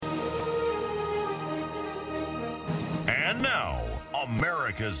And now,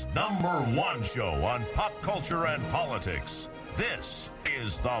 America's #1 show on pop culture and politics. This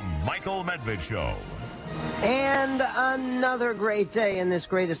is the Michael Medved Show. And another great day in this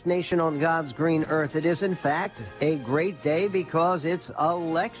greatest nation on God's green earth. It is, in fact, a great day because it's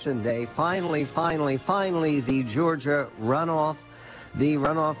Election Day. Finally, the Georgia runoff. The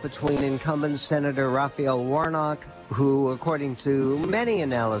runoff between incumbent Senator Raphael Warnock, who, according to many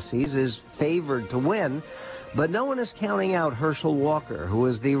analyses, is favored to win. But no one is counting out Herschel Walker, who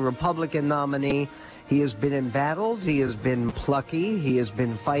is the Republican nominee. He has been embattled, he has been plucky, he has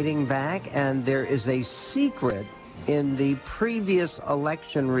been fighting back, and there is a secret in the previous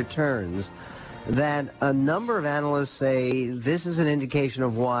election returns that a number of analysts say this is an indication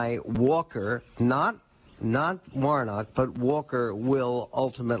of why Walker, not Warnock, but Walker will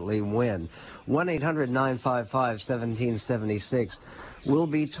ultimately win. 1-800-955-1776. We'll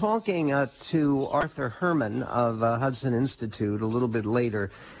be talking to Arthur Herman of Hudson Institute a little bit later.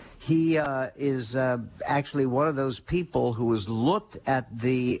 He is actually one of those people who has looked at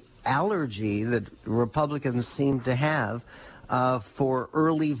the allergy that Republicans seem to have for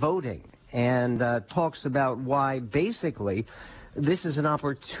early voting and talks about why basically this is an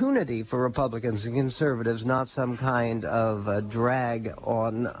opportunity for Republicans and conservatives, not some kind of drag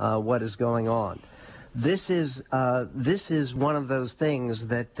on what is going on. This is one of those things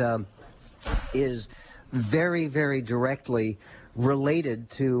that is very, very directly related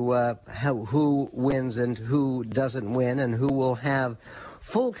to who wins and who doesn't win, and who will have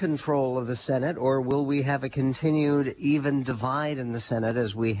full control of the Senate, or will we have a continued even divide in the Senate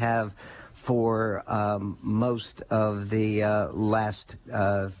as we have for most of the last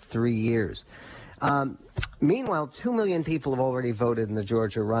 3 years. Meanwhile, 2 million people have already voted in the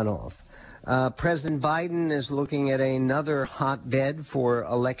Georgia runoff. President Biden is looking at another hotbed for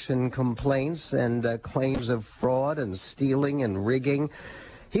election complaints and claims of fraud and stealing and rigging.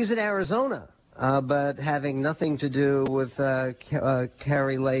 He's in Arizona, but having nothing to do with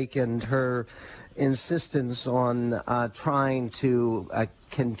Kari Lake and her insistence on trying to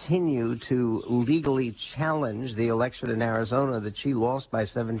continue to legally challenge the election in Arizona that she lost by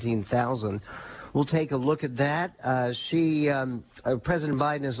 17,000. We'll take a look at that. President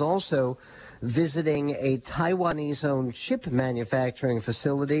Biden is also visiting a Taiwanese-owned chip manufacturing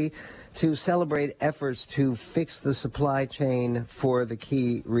facility to celebrate efforts to fix the supply chain for the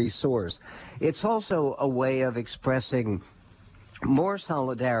key resource. It's also a way of expressing more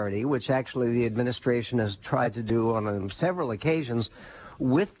solidarity, which actually the administration has tried to do on several occasions,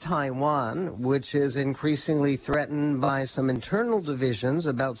 with Taiwan, which is increasingly threatened by some internal divisions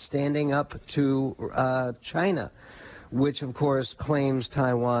about standing up to China, which, of course, claims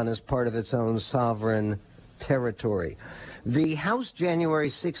Taiwan as part of its own sovereign territory. The House January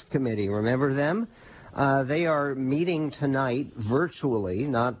 6th Committee, remember them? They are meeting tonight virtually,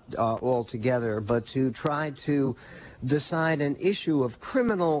 not all together, but to try to decide an issue of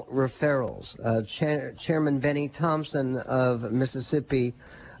criminal referrals. Chairman Benny Thompson of Mississippi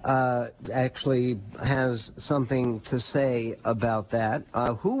actually has something to say about that.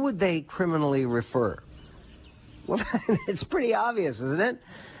 Who would they criminally refer? Well, it's pretty obvious, isn't it?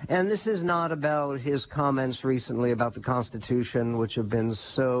 And this is not about his comments recently about the Constitution, which have been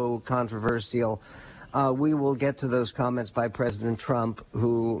so controversial. We will get to those comments by President Trump,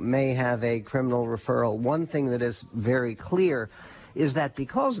 who may have a criminal referral. One thing that is very clear is that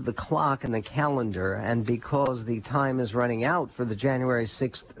because of the clock and the calendar, and because the time is running out for the January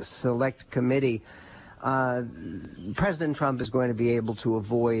 6th Select Committee, President Trump is going to be able to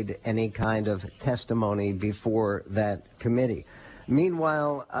avoid any kind of testimony before that committee.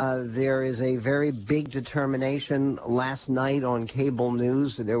 Meanwhile, there is a very big determination. Last night on cable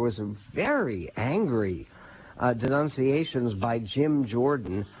news, there was a very angry denunciations by Jim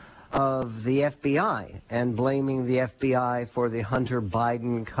Jordan of the FBI and blaming the FBI for the Hunter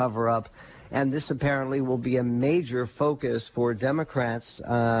Biden cover-up. And this apparently will be a major focus for Democrats,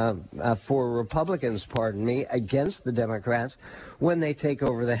 for Republicans, pardon me, against the Democrats when they take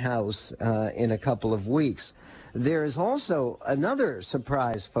over the House in a couple of weeks. There is also another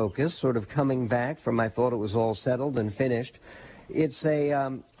surprise focus, sort of coming back from I thought it was all settled and finished. It's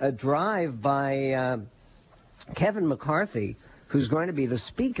a drive by Kevin McCarthy, who's going to be the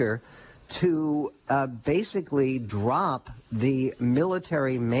speaker, to basically drop the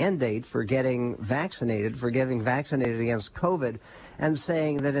military mandate for getting vaccinated against COVID, and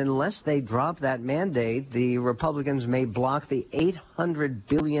saying that unless they drop that mandate, the Republicans may block the $800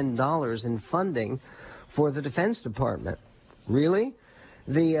 billion in funding for the Defense Department. Really?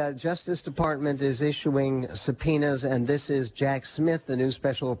 The Justice Department is issuing subpoenas, and this is Jack Smith, the new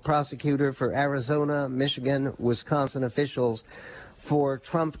special prosecutor for Arizona, Michigan, Wisconsin officials for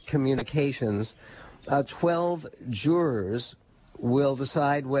Trump communications. 12 jurors will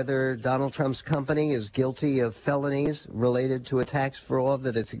decide whether Donald Trump's company is guilty of felonies related to a tax fraud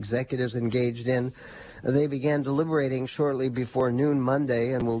that its executives engaged in. They began deliberating shortly before noon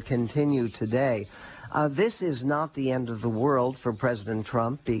Monday and will continue today. This is not the end of the world for President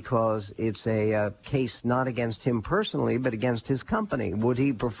Trump because it's a case not against him personally, but against his company. Would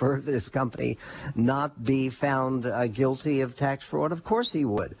he prefer that his company not be found guilty of tax fraud? Of course he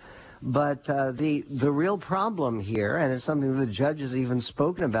would. But the real problem here, and it's something the judge has even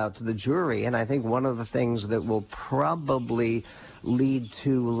spoken about to the jury, and I think one of the things that will probably lead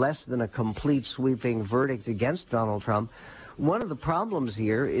to less than a complete sweeping verdict against Donald Trump, one of the problems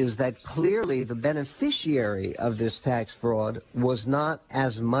here is that clearly the beneficiary of this tax fraud was not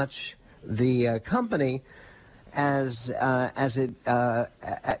as much the company as it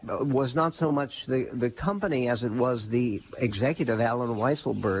was not so much the company as it was the executive, Alan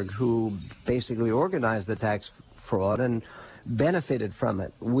Weisselberg, who basically organized the tax fraud and benefited from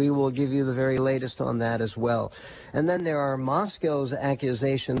it. We will give you the very latest on that as well. And then there are Moscow's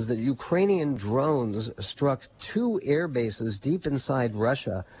accusations that Ukrainian drones struck 2 air bases deep inside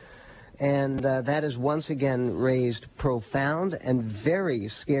Russia. And that has once again raised profound and very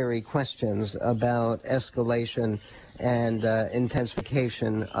scary questions about escalation and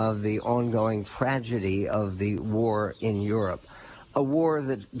intensification of the ongoing tragedy of the war in Europe. A war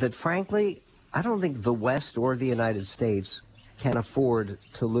that frankly, I don't think the West or the United States can afford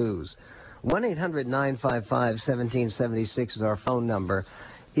to lose. 1-800-955-1776 is our phone number.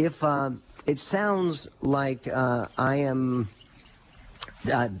 If it sounds like I am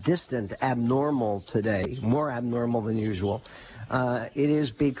distant, abnormal today, more abnormal than usual, it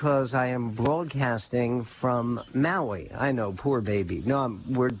is because I am broadcasting from Maui. I know, poor baby. No,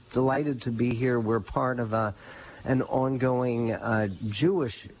 we're delighted to be here. We're part of an ongoing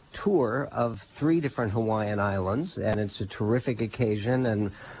Jewish tour of 3 different Hawaiian islands, and it's a terrific occasion, and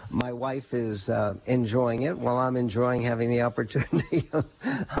my wife is enjoying it while I'm enjoying having the opportunity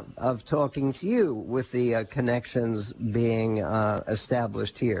of talking to you with the connections being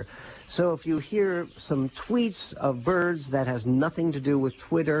established here. So if you hear some tweets of birds, that has nothing to do with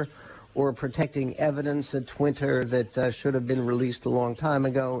Twitter or protecting evidence at Twitter that should have been released a long time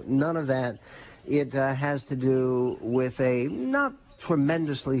ago. None of that. It has to do with a not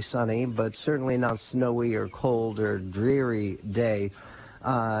tremendously sunny, but certainly not snowy or cold or dreary day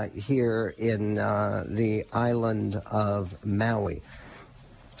here in the island of Maui.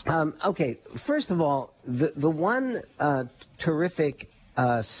 Okay, first of all, the one terrific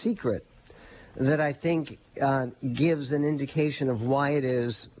secret that I think gives an indication of why it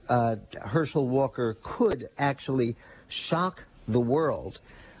is Herschel Walker could actually shock the world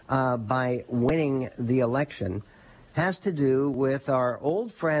by winning the election has to do with our old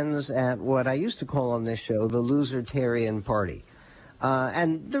friends at what I used to call on this show the Losertarian Party.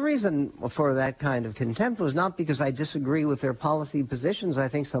 And the reason for that kind of contempt was not because I disagree with their policy positions. I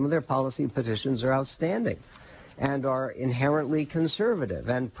think some of their policy positions are outstanding and are inherently conservative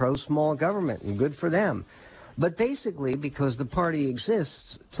and pro-small government, and good for them. But basically because the party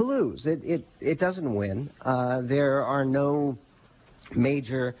exists to lose. It doesn't win. There are no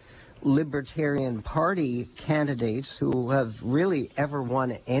major Libertarian Party candidates who have really ever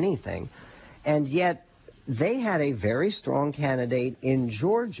won anything, and yet they had a very strong candidate in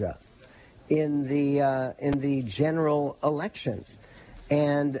Georgia in the general election,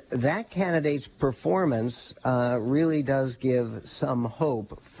 and that candidate's performance really does give some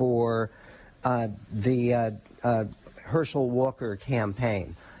hope for the Herschel Walker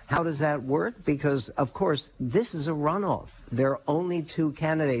campaign. How does that work? Because, of course, this is a runoff. There are only 2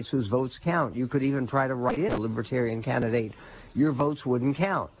 candidates whose votes count. You could even try to write in a Libertarian candidate. Your votes wouldn't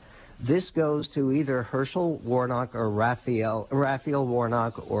count. This goes to either Herschel Warnock or Raphael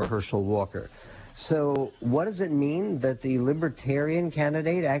Warnock or Herschel Walker. So what does it mean that the Libertarian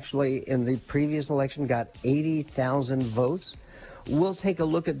candidate actually in the previous election got 80,000 votes? We'll take a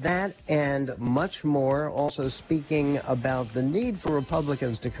look at that and much more, also speaking about the need for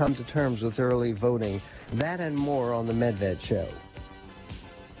Republicans to come to terms with early voting. That and more on The Medved Show.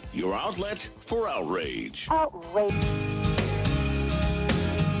 Your outlet for outrage. Outrage.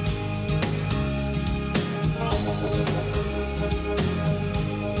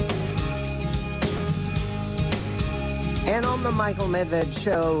 And on the Michael Medved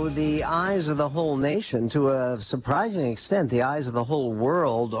Show, the eyes of the whole nation, to a surprising extent, the eyes of the whole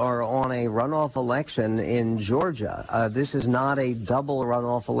world are on a runoff election in Georgia. This is not a double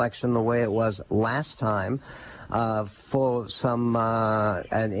runoff election the way it was last time. In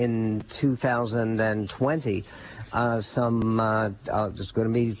 2020, it's going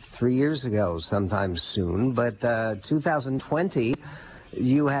to be 3 years ago sometime soon, but 2020,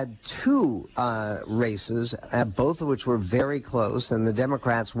 you had two races, both of which were very close, and the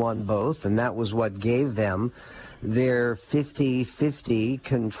Democrats won both, and that was what gave them their 50-50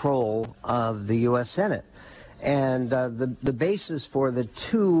 control of the U.S. Senate. And the basis for the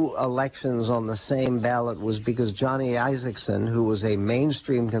two elections on the same ballot was because Johnny Isaacson, who was a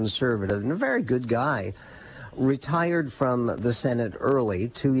mainstream conservative and a very good guy, retired from the Senate early,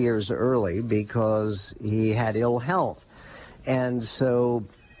 2 years early, because he had ill health. And so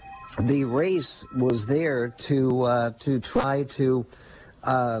the race was there to try to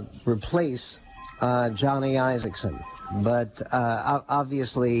replace Johnny Isaacson. But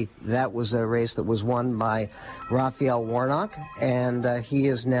obviously that was a race that was won by Raphael Warnock, and he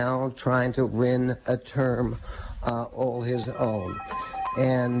is now trying to win a term all his own.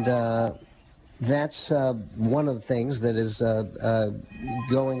 And that's one of the things that is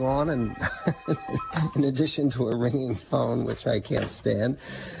going on, and in addition to a ringing phone, which I can't stand.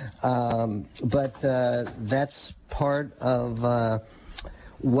 But that's part of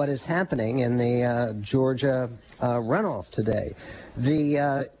what is happening in the Georgia runoff today.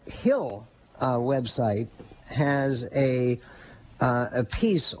 The Hill website has a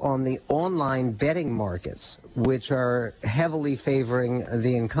piece on the online betting markets, which are heavily favoring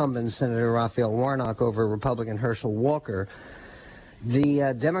the incumbent Senator Raphael Warnock over Republican Herschel Walker.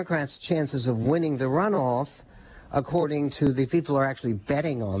 The Democrats' chances of winning the runoff, according to the people who are actually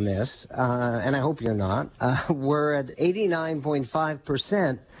betting on this, and I hope you're not, were at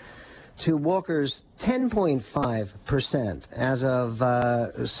 89.5% to Walker's 10.5% as of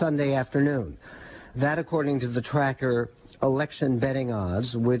Sunday afternoon. That, according to the tracker Election Betting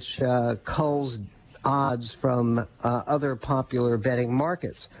Odds, which culls odds from other popular betting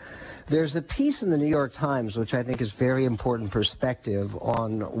markets. There's a piece in the New York Times, which I think is very important perspective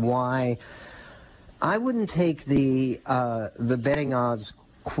on why I wouldn't take the betting odds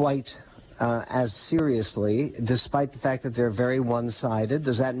quite as seriously, despite the fact that they're very one-sided.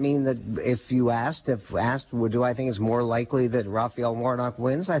 Does that mean that if asked, do I think it's more likely that Raphael Warnock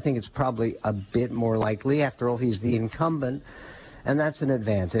wins? I think it's probably a bit more likely. After all, he's the incumbent, and that's an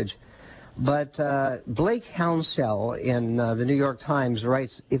advantage. But Blake Hounsell in the New York Times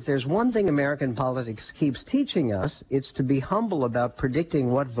writes, if there's one thing American politics keeps teaching us, it's to be humble about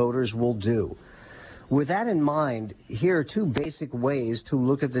predicting what voters will do. With that in mind, here are two basic ways to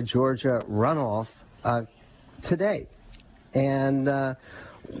look at the Georgia runoff today. And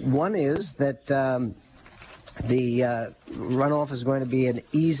one is that the runoff is going to be an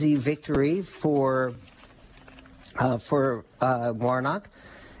easy victory for Warnock.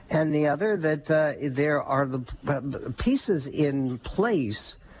 And the other, that there are the pieces in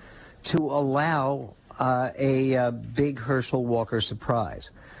place to allow a big Herschel Walker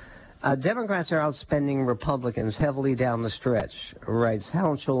surprise. Democrats are outspending Republicans heavily down the stretch, writes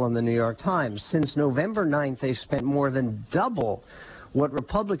Hounsell in the New York Times. Since November 9th, they've spent more than double what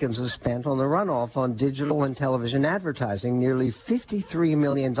Republicans have spent on the runoff on digital and television advertising, nearly $53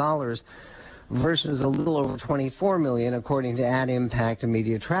 million versus a little over $24 million, according to Ad Impact, a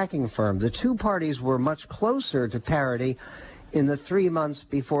media tracking firm. The two parties were much closer to parity in the 3 months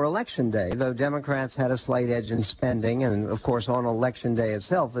before Election Day, though Democrats had a slight edge in spending, and of course on Election Day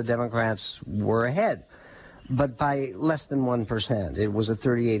itself, the Democrats were ahead, but by less than 1%. It was a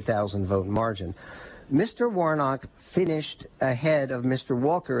 38,000 vote margin. Mr. Warnock finished ahead of Mr.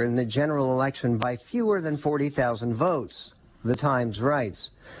 Walker in the general election by fewer than 40,000 votes, the Times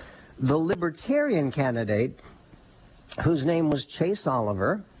writes. The Libertarian candidate, whose name was Chase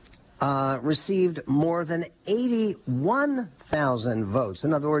Oliver, received more than 81,000 votes.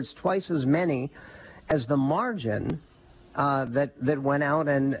 In other words, twice as many as the margin that went out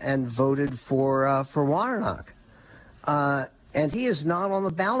and voted for Warnock. And he is not on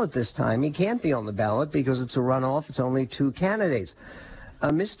the ballot this time. He can't be on the ballot because it's a runoff. It's only two candidates.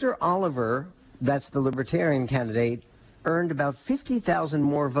 Mr. Oliver, that's the Libertarian candidate, earned about 50,000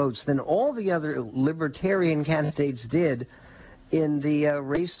 more votes than all the other Libertarian candidates did in the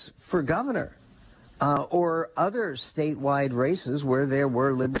race for governor or other statewide races where there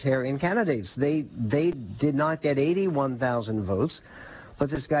were Libertarian candidates. They did not get 81,000 votes, but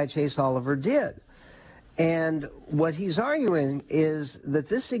this guy Chase Oliver did. And what he's arguing is that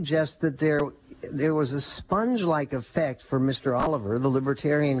this suggests that there was a sponge-like effect for Mr. Oliver, the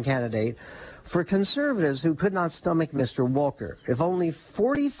Libertarian candidate, for conservatives who could not stomach Mr. Walker. If only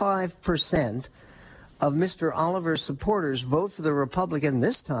 45% of Mr. Oliver's supporters vote for the Republican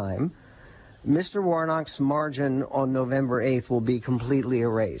this time, Mr. Warnock's margin on November 8th will be completely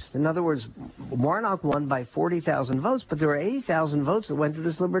erased. In other words, Warnock won by 40,000 votes, but there were 80,000 votes that went to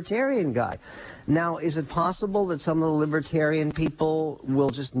this Libertarian guy. Now, is it possible that some of the Libertarian people will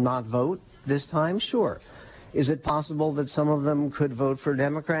just not vote this time? Sure. Is it possible that some of them could vote for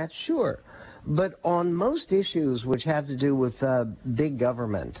Democrats? Sure. But on most issues which have to do with big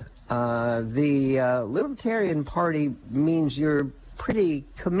government, the Libertarian Party means you're pretty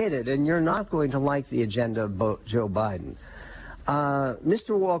committed, and you're not going to like the agenda of Joe Biden.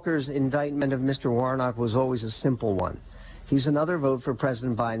 Mr. Walker's indictment of Mr. Warnock was always a simple one. He's another vote for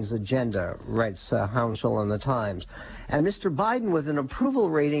President Biden's agenda, writes Hounshell in the Times. And Mr. Biden, with an approval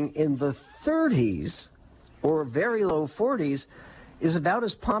rating in the 30s or very low 40s, is about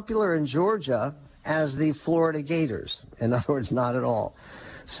as popular in Georgia as the Florida Gators. In other words, not at all.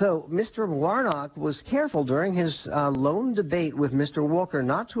 So Mr. Warnock was careful during his lone debate with Mr. Walker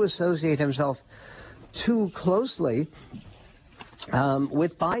not to associate himself too closely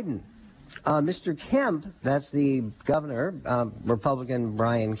with Biden. Mr. Kemp, that's the governor, Republican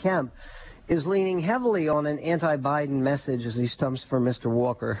Brian Kemp, is leaning heavily on an anti-Biden message as he stumps for Mr.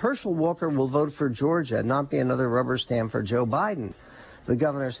 Walker. Herschel Walker will vote for Georgia, not be another rubber stamp for Joe Biden, the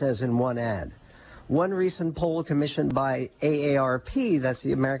governor says in one ad. One recent poll commissioned by AARP, that's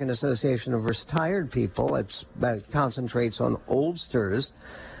the American Association of Retired People, that concentrates on oldsters,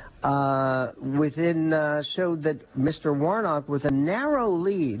 showed that Mr. Warnock, with a narrow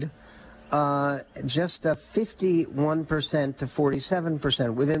lead, just 51% to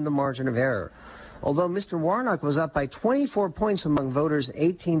 47% within the margin of error. Although Mr. Warnock was up by 24 points among voters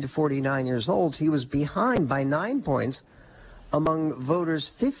 18 to 49 years old, he was behind by 9 points among voters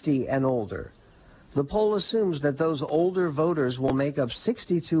 50 and older. The poll assumes that those older voters will make up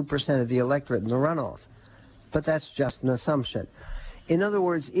 62% of the electorate in the runoff. But that's just an assumption. In other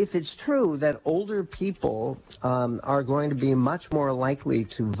words, if it's true that older people are going to be much more likely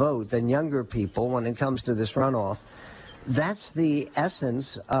to vote than younger people when it comes to this runoff, that's the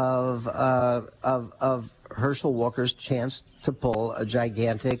essence of Herschel Walker's chance to pull a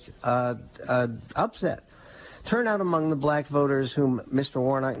gigantic upset. Turnout among the black voters whom Mr.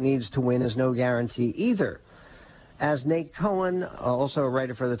 Warnock needs to win is no guarantee either. As Nate Cohen, also a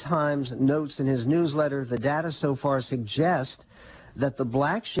writer for The Times, notes in his newsletter, the data so far suggest that the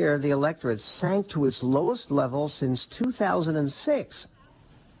black share of the electorate sank to its lowest level since 2006.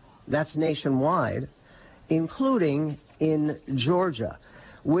 That's nationwide, including in Georgia,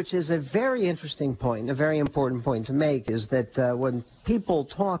 which is a very interesting point, a very important point to make, is that when people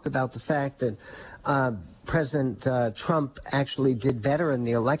talk about the fact that President Trump actually did better in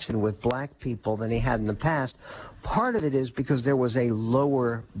the election with black people than he had in the past, part of it is because there was a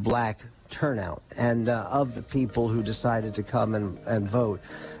lower black turnout. And of the people who decided to come and vote,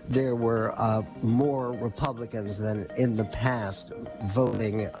 there were more Republicans than in the past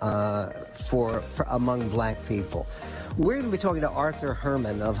voting for among black people. We're going to be talking to Arthur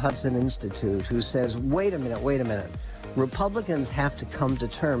Herman of Hudson Institute, who says, wait a minute. Republicans have to come to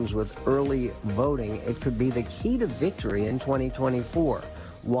terms with early voting. It could be the key to victory in 2024.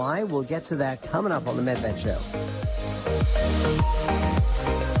 Why? We'll get to that coming up on the Medved Show.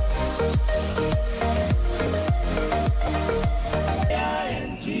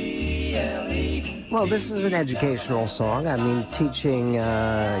 Well, this is an educational song. I mean, teaching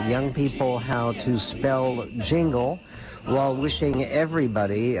young people how to spell jingle while wishing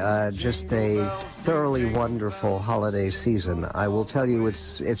everybody just a thoroughly wonderful holiday season. I will tell you,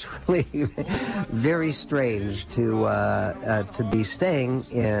 it's really very strange to be staying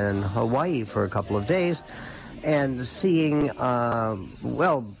in Hawaii for a couple of days and seeing,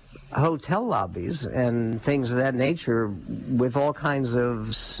 hotel lobbies and things of that nature with all kinds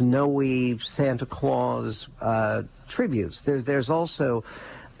of snowy Santa Claus tributes. There's also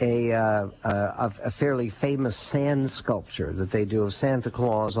a fairly famous sand sculpture that they do of Santa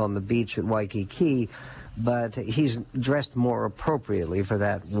Claus on the beach at Waikiki, but he's dressed more appropriately for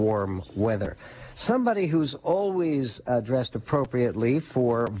that warm weather. Somebody who's always dressed appropriately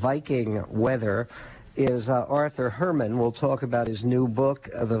for Viking weather is Arthur Herman. We'll talk about his new book,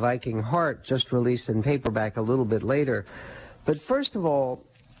 The Viking Heart, just released in paperback a little bit later. But first of all,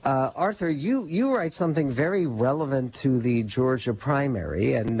 Arthur, you write something very relevant to the Georgia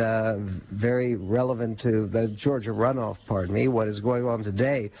primary and very relevant to the Georgia runoff, what is going on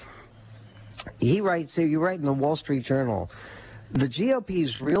today. He writes here, you write in the Wall Street Journal, the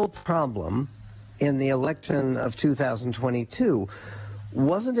GOP's real problem in the election of 2022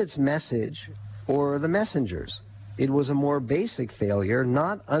 wasn't its message or the messengers. It was a more basic failure,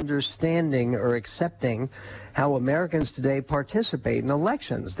 not understanding or accepting how Americans today participate in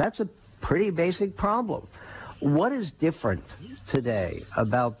elections. That's a pretty basic problem. What is different today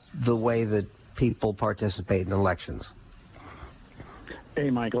about the way that people participate in elections? Hey,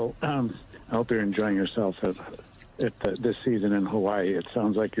 Michael. I hope you're enjoying yourself this season in Hawaii. It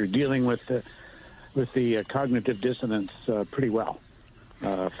sounds like you're dealing with the cognitive dissonance pretty well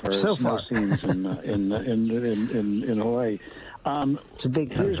for so snow far. scenes in Hawaii. It's a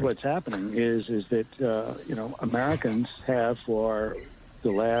big country. Here's what's happening is that Americans have for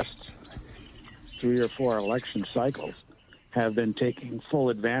the last 3 or 4 election cycles have been taking full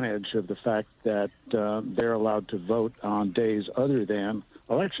advantage of the fact that they're allowed to vote on days other than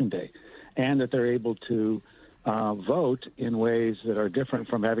Election Day, and that they're able to vote in ways that are different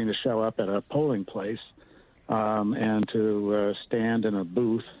from having to show up at a polling place and to stand in a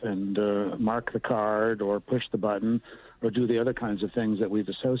booth and mark the card or push the button or do the other kinds of things that we've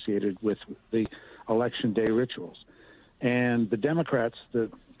associated with the Election Day rituals. And the Democrats, the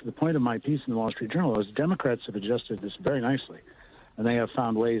point of my piece in the Wall Street Journal is Democrats have adjusted this very nicely, and they have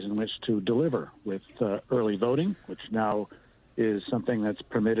found ways in which to deliver with early voting, which now is something that's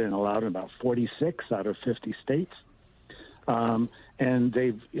permitted and allowed in about 46 out of 50 states. And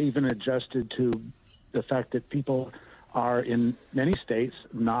they've even adjusted to the fact that people are in many states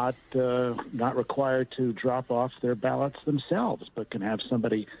not required to drop off their ballots themselves, but can have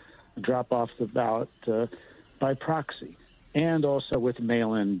somebody drop off the ballot by proxy. And also with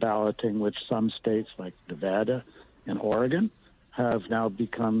mail-in balloting, which some states like Nevada and Oregon have now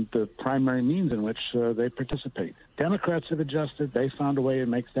become the primary means in which they participate. Democrats have adjusted. They found a way to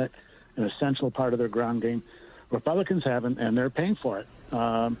make that an essential part of their ground game. Republicans haven't, and they're paying for it.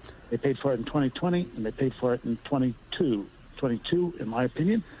 They paid for it in 2020, and they paid for it in 22, in my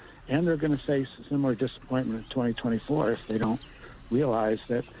opinion, and they're going to face a similar disappointment in 2024 if they don't realize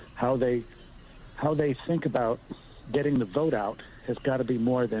that how they think about getting the vote out has got to be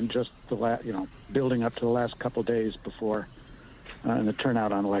more than just building up to the last couple days before and the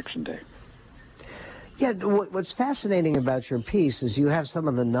turnout on Election Day. Yeah, what's fascinating about your piece is you have some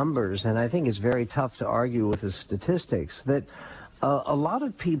of the numbers, and I think it's very tough to argue with the statistics, that a lot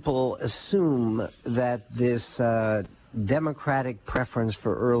of people assume that this Democratic preference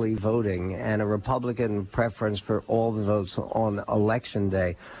for early voting and a Republican preference for all the votes on Election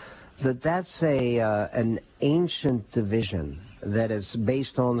Day, that's an ancient division that is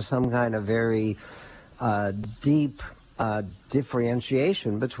based on some kind of very deep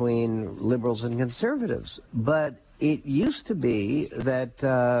differentiation between liberals and conservatives. But it used to be that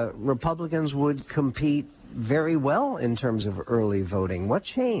Republicans would compete very well in terms of early voting. What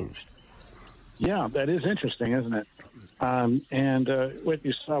changed? Yeah, that is interesting, isn't it? And what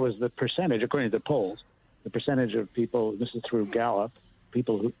you saw was the percentage, according to the polls, the percentage of people, this is through Gallup,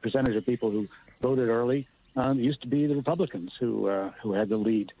 percentage of people who voted early used to be the Republicans who had the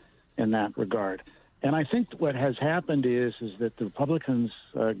lead in that regard. And I think what has happened is that the Republicans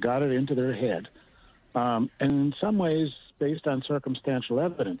got it into their head, and in some ways, based on circumstantial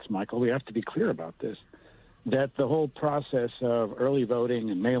evidence, Michael, we have to be clear about this, that the whole process of early voting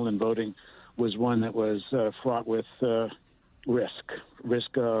and mail-in voting was one that was fraught with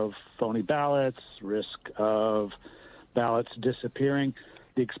risk of phony ballots, risk of ballots disappearing.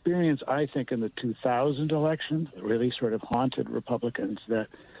 The experience, I think, in the 2000 election really sort of haunted Republicans that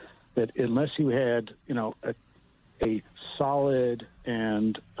unless you had, a solid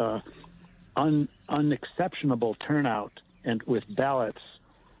and unexceptionable turnout and with ballots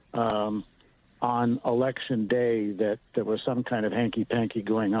on Election Day, that there was some kind of hanky-panky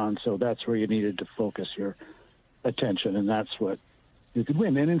going on. So that's where you needed to focus your attention, and that's what you could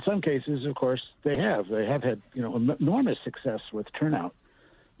win. And in some cases, of course, they have had, enormous success with turnout.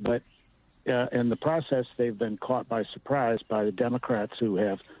 But in the process, they've been caught by surprise by the Democrats, who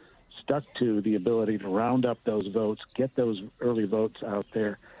have stuck to the ability to round up those votes, get those early votes out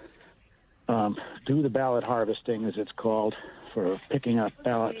there, do the ballot harvesting, as it's called, for picking up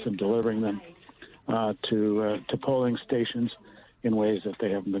ballots and delivering them to polling stations in ways that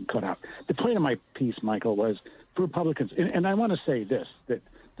they haven't been cut out. The point of my piece, Michael, was for Republicans, and I want to say this, that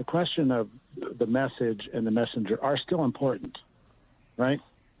the question of the message and the messenger are still important, right?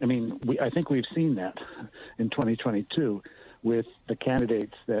 I mean, I think we've seen that in 2022 with the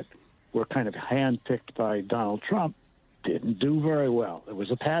candidates that were kind of handpicked by Donald Trump didn't do very well. There was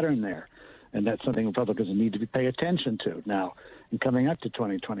a pattern there, and that's something Republicans need to pay attention to now in coming up to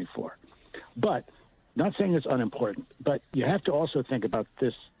 2024. But not saying it's unimportant, but you have to also think about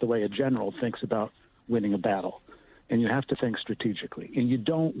this the way a general thinks about winning a battle. And you have to think strategically. And you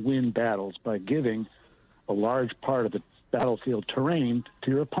don't win battles by giving a large part of the battlefield terrain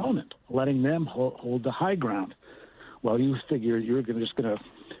to your opponent, letting them hold the high ground. Well, you figure you're just going to,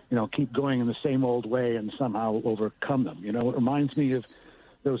 keep going in the same old way and somehow overcome them. It reminds me of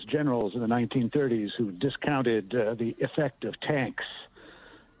those generals in the 1930s who discounted the effect of tanks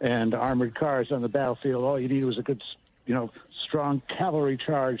and armored cars on the battlefield. All you need was a good, strong cavalry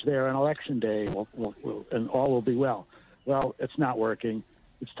charge there on election day, and all will be well. Well, it's not working.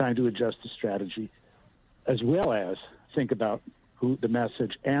 It's time to adjust the strategy, as well as think about who the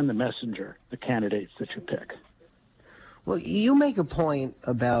message and the messenger, the candidates that you pick. Well, you make a point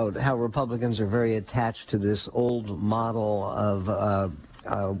about how Republicans are very attached to this old model of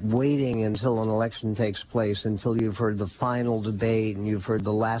waiting until an election takes place, until you've heard the final debate and you've heard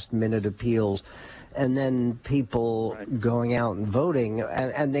the last-minute appeals, and then people going out and voting,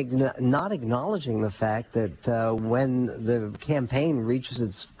 and not acknowledging the fact that when the campaign reaches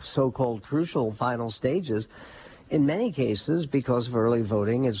its so-called crucial final stages, in many cases, because of early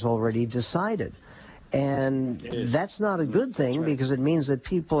voting, it's already decided. And that's not a good thing, because it means that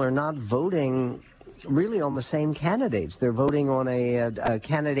people are not voting really on the same candidates. They're voting on a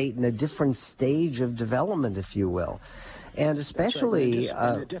candidate in a different stage of development, if you will. And especially... in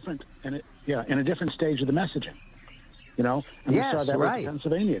a different stage of the messaging. And we saw that with the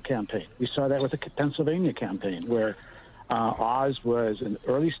Pennsylvania campaign. We saw that with the Pennsylvania campaign, where Oz was, in the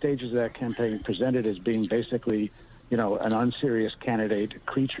early stages of that campaign, presented as being basically, an unserious candidate, a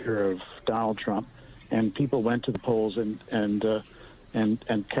creature of Donald Trump. And people went to the polls and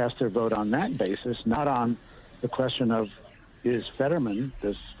cast their vote on that basis, not on the question of, is Fetterman,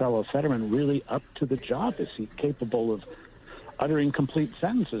 this fellow Fetterman, really up to the job? Is he capable of uttering complete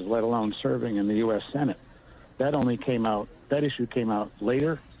sentences, let alone serving in the U.S. Senate? That issue came out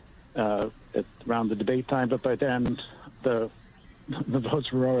later, around the debate time, but by then the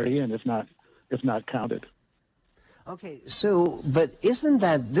votes were already in, if not counted. Okay, but this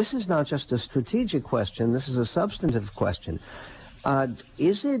is not just a strategic question, this is a substantive question.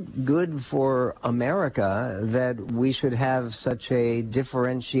 Is it good for America that we should have such a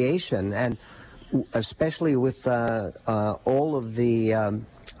differentiation, and especially with all of the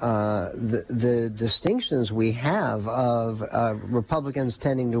distinctions we have of Republicans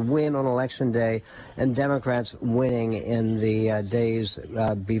tending to win on Election Day and Democrats winning in the days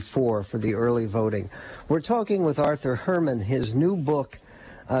before for the early voting? We're talking with Arthur Herman. His new book,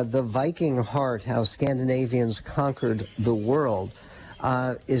 The Viking Heart, How Scandinavians Conquered the World.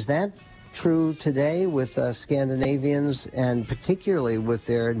 Is that true today with Scandinavians, and particularly with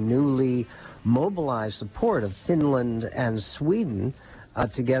their newly mobilized support of Finland and Sweden,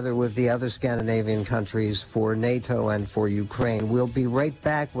 together with the other Scandinavian countries, for NATO and for Ukraine? We'll be right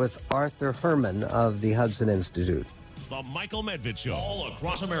back with Arthur Herman of the Hudson Institute. The Michael Medved Show, all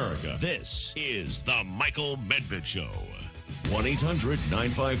across America. This is The Michael Medved Show.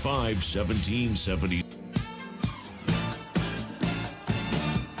 1-800-955-1770.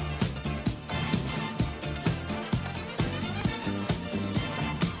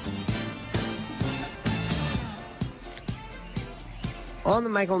 On the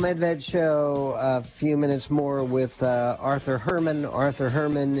Michael Medved Show, a few minutes more with Arthur Herman. Arthur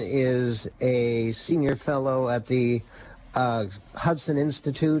Herman is a senior fellow at the Hudson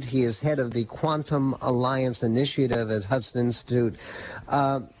Institute. He is head of the Quantum Alliance Initiative at Hudson Institute.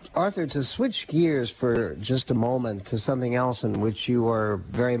 Arthur, to switch gears for just a moment to something else in which you are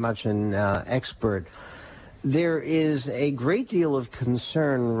very much an expert, there is a great deal of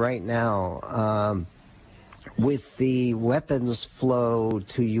concern right now with the weapons flow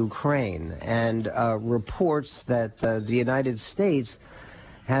to Ukraine, and reports that the United States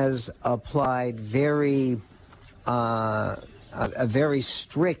has applied very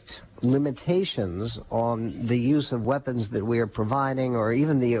strict limitations on the use of weapons that we are providing, or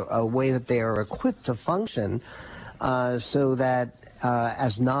even the way that they are equipped to function, so that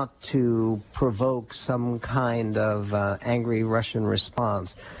as not to provoke some kind of angry Russian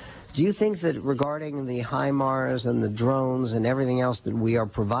response. Do you think that regarding the HIMARS and the drones and everything else that we are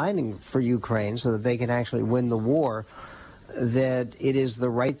providing for Ukraine so that they can actually win the war, that it is the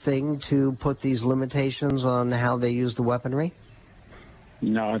right thing to put these limitations on how they use the weaponry?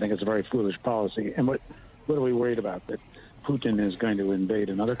 No, I think it's a very foolish policy. And what are we worried about? That Putin is going to invade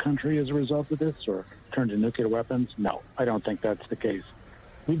another country as a result of this, or turn to nuclear weapons? No, I don't think that's the case.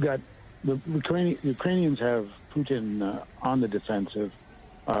 We've got the Ukrainians have Putin on the defensive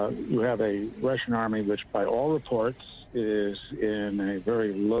You have a Russian army which, by all reports, is in a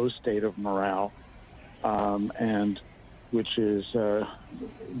very low state of morale, and which is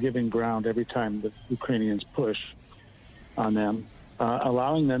giving ground every time the Ukrainians push on them,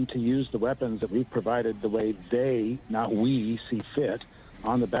 allowing them to use the weapons that we've provided the way they, not we, see fit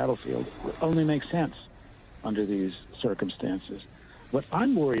on the battlefield only makes sense under these circumstances. What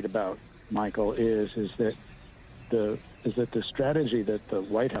I'm worried about, Michael, is that the strategy that the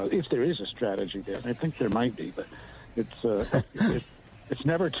White House, if there is a strategy there, I think there might be, but it's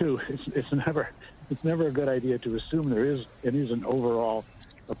never a good idea to assume there is an overall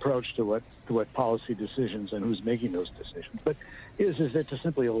approach to what policy decisions and who's making those decisions. But is that to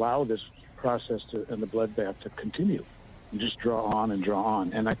simply allow this process and the bloodbath to continue and just draw on and draw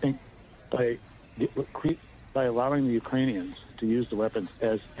on. And I think by allowing the Ukrainians to use the weapons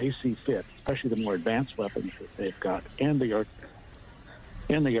as they see fit, especially the more advanced weapons that they've got, and the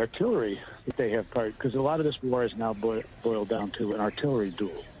artillery that they have, because a lot of this war is now boiled down to an artillery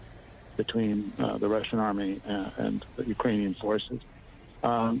duel between the Russian army and the Ukrainian forces,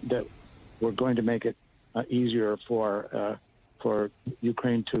 that we're going to make it easier for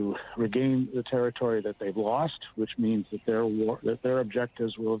Ukraine to regain the territory that they've lost, which means that their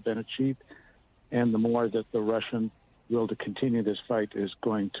objectives will have been achieved, and the more that the Russian will to continue this fight is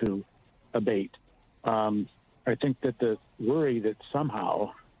going to abate. I think that the worry that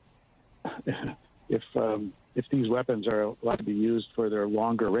somehow, if these weapons are allowed to be used for their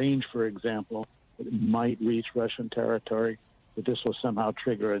longer range, for example, it might reach Russian territory, that this will somehow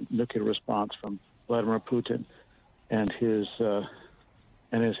trigger a nuclear response from Vladimir Putin and his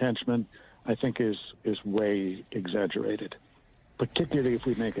henchmen, I think is way exaggerated, particularly if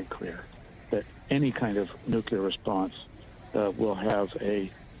we make it clear that any kind of nuclear response will have a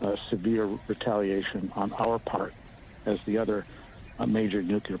severe retaliation on our part as the other major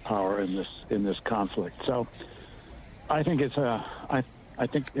nuclear power in this conflict. So I think I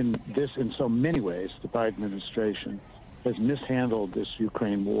think in so many ways the Biden administration has mishandled this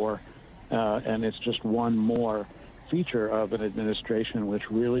Ukraine war, and it's just one more feature of an administration which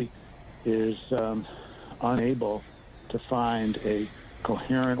really is unable to find a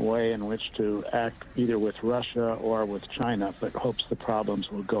coherent way in which to act either with Russia or with China, but hopes the problems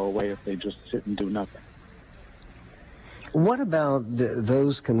will go away if they just sit and do nothing. What about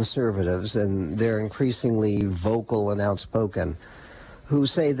those conservatives, and they're increasingly vocal and outspoken, who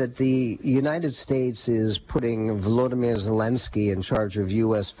say that the United States is putting Volodymyr Zelensky in charge of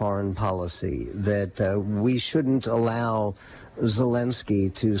U.S. foreign policy, that we shouldn't allow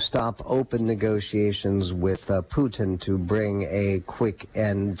Zelensky to stop open negotiations with Putin to bring a quick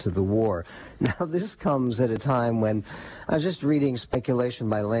end to the war? Now, this comes at a time when I was just reading speculation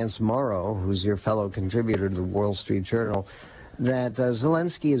by Lance Morrow, who's your fellow contributor to the Wall Street Journal, that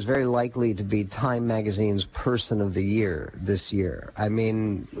Zelensky is very likely to be Time Magazine's Person of the Year this year. I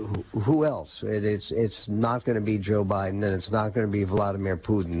mean, who else? It's not going to be Joe Biden, and it's not going to be Vladimir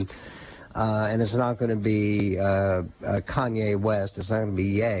Putin, and it's not going to be Kanye West. It's not going to be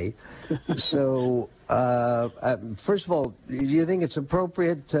Ye. So, first of all, do you think it's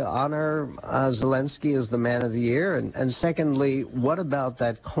appropriate to honor Zelensky as the Man of the Year? And secondly, what about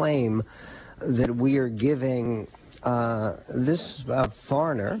that claim that we are giving this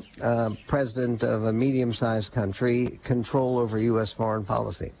foreigner, president of a medium-sized country, control over U.S. foreign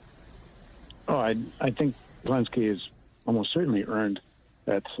policy? Oh, I think Zelensky has almost certainly earned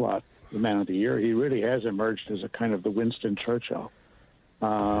that slot, the Man of the Year. He really has emerged as a kind of the Winston Churchill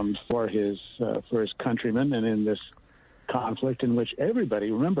for his countrymen, and in this conflict in which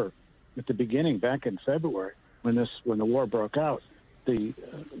everybody, remember, at the beginning, back in February, when the war broke out,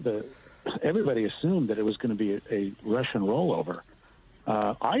 everybody assumed that it was going to be a Russian rollover.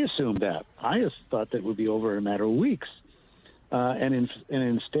 I assumed that. I thought that it would be over in a matter of weeks. And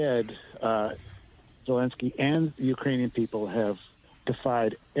instead, Zelensky and the Ukrainian people have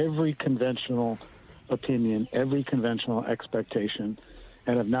defied every conventional opinion, every conventional expectation,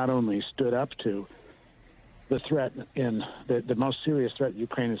 and have not only stood up to the threat in the most serious threat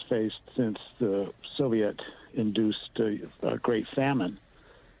Ukraine has faced since the Soviet-induced Great Famine,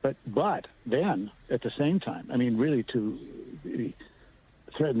 but then, at the same time, I mean, really to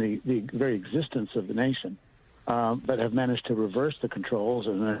threaten the very existence of the nation, but have managed to reverse the controls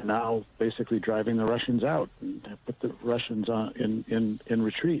and are now basically driving the Russians out and have put the Russians in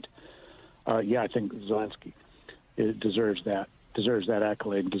retreat. I think Zelensky deserves that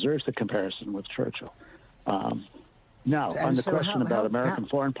accolade, and deserves the comparison with Churchill. Now, on the question about American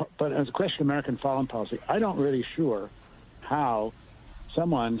foreign policy, I don't really sure how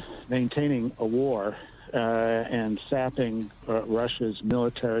someone maintaining a war and sapping Russia's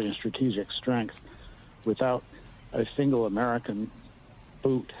military and strategic strength without a single American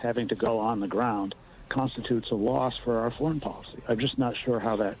boot having to go on the ground constitutes a loss for our foreign policy. I'm just not sure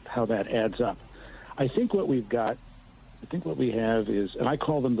how that adds up. I think what we have is, and I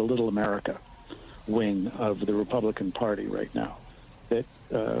call them the Little America wing of the Republican Party right now. That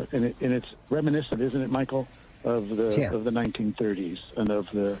and it's reminiscent, isn't it, Michael, of the 1930s and of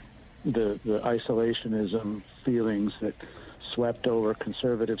the isolationism feelings that swept over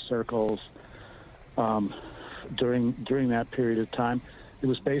conservative circles during that period of time. It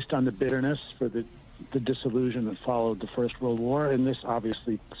was based on the bitterness for the disillusion that followed the First World War, and this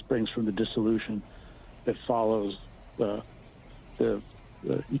obviously springs from the disillusion that follows the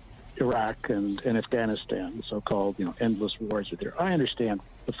Iraq and Afghanistan, the so-called endless wars there. I understand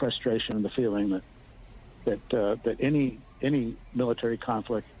the frustration and the feeling that any military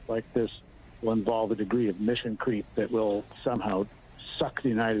conflict like this will involve a degree of mission creep that will somehow suck the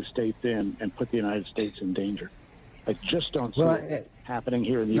United States in and put the United States in danger. I just don't see it happening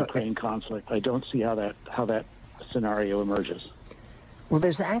here in the Ukraine conflict. I don't see how that scenario emerges. Well,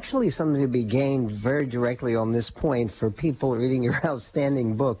 there's actually something to be gained very directly on this point for people reading your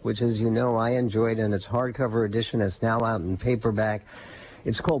outstanding book, which, as you know, I enjoyed in its hardcover edition. It's now out in paperback.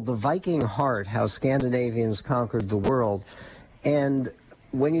 It's called The Viking Heart, How Scandinavians Conquered the World. And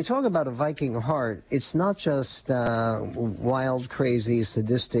when you talk about a Viking heart, it's not just wild, crazy,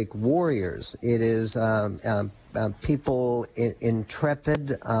 sadistic warriors. It is people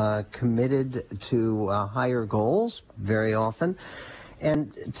intrepid, committed to higher goals, very often.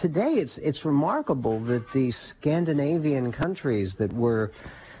 And today it's remarkable that the Scandinavian countries that were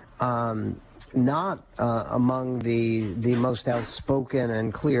not among the most outspoken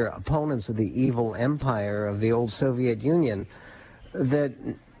and clear opponents of the evil empire of the old Soviet Union, that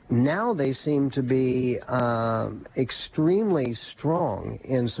now they seem to be extremely strong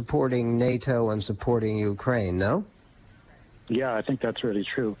in supporting NATO and supporting Ukraine, no? Yeah, I think that's really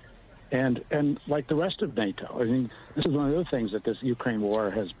true. And like the rest of NATO, I mean, this is one of the other things that this Ukraine war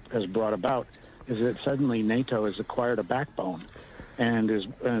has brought about, is that suddenly NATO has acquired a backbone and is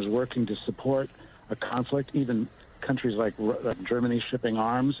working to support a conflict. Even countries like Germany shipping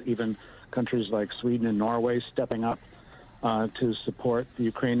arms, even countries like Sweden and Norway stepping up to support the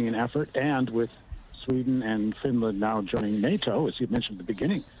Ukrainian effort, and with Sweden and Finland now joining NATO, as you mentioned at the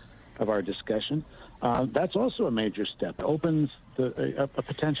beginning of our discussion, that's also a major step. It opens a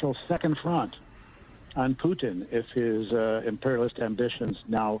potential second front on Putin if his imperialist ambitions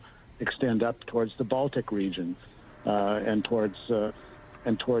now extend up towards the Baltic region and towards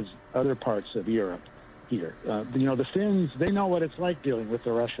other parts of Europe here. The Finns, they know what it's like dealing with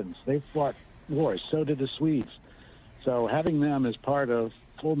the Russians. They've fought wars. So did the Swedes. So having them as part of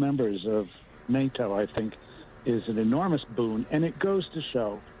full members of NATO, I think, is an enormous boon. And it goes to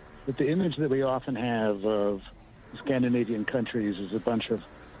show that the image that we often have of Scandinavian countries is a bunch of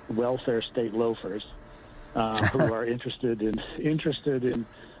welfare state loafers who are interested in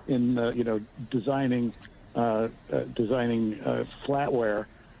designing flatware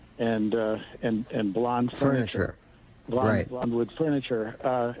and blonde furniture. Blonde wood furniture,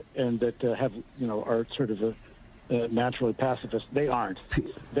 and that are sort of naturally pacifist. They aren't.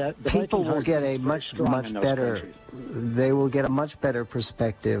 People will get a much better. They will get a much better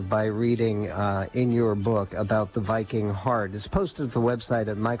perspective by reading in your book about the Viking heart. It's posted at the website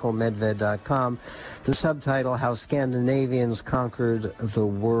at michaelmedved.com. The subtitle: How Scandinavians Conquered the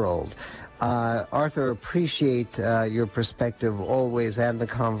World. Arthur, appreciate your perspective always and the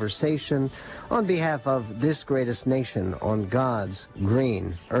conversation on behalf of this greatest nation on God's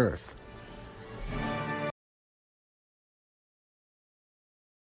green earth.